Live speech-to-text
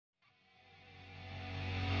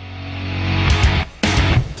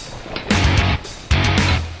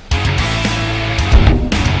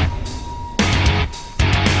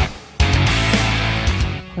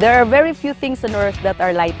There are very few things on earth that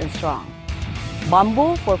are light and strong.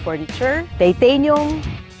 Bamboo for furniture, titanium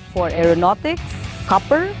for aeronautics,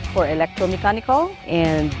 copper for electromechanical,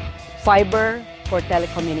 and fiber for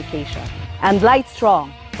telecommunication, and LightStrong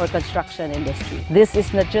for construction industry. This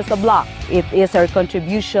is not just a block, it is our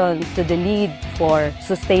contribution to the need for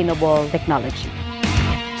sustainable technology.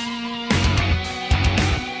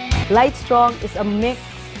 LightStrong is a mix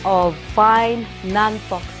of fine,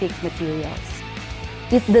 non-toxic materials.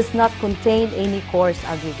 It does not contain any coarse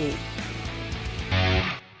aggregate.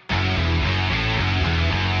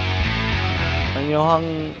 Ang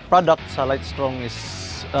iyong product sa LightStrong is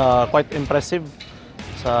quite impressive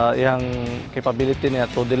sa iyang capability niya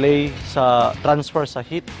to delay sa transfer sa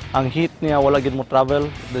heat. Ang heat niya wala gid mo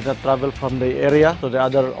travel, did not travel from the area to the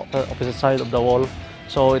other opposite side of the wall.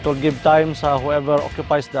 So it will give time sa whoever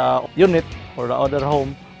occupies the unit or the other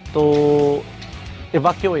home to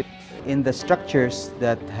evacuate. In the structures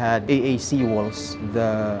that had AAC walls,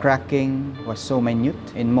 the cracking was so minute.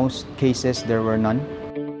 In most cases, there were none.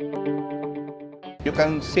 You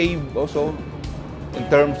can save also in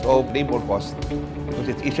terms of labor cost because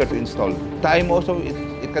it's easier to install. Time also,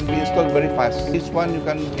 it can be installed very fast. This one you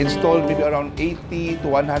can install maybe around 80 to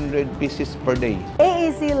 100 pieces per day.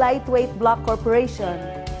 AAC Lightweight Block Corporation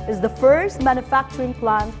is the first manufacturing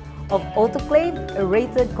plant of autoclave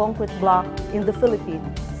aerated concrete block in the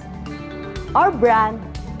Philippines. Our brand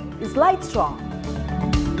is LightStrong.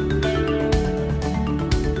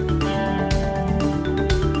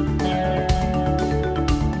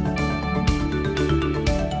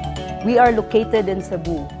 We are located in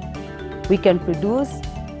Cebu. We can produce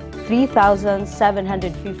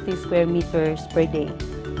 3,750 square meters per day.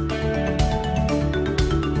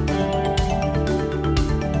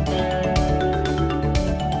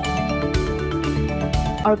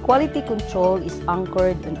 Our quality control is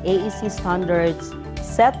anchored on AEC standards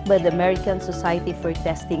set by the American Society for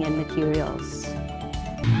Testing and Materials.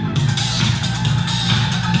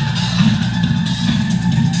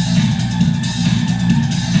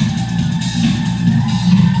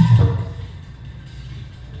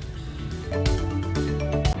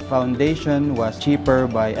 Foundation was cheaper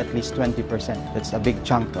by at least 20%. That's a big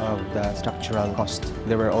chunk of the structural cost.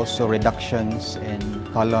 There were also reductions in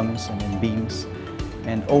columns and in beams.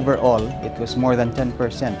 And overall, it was more than 10%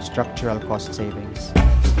 structural cost savings.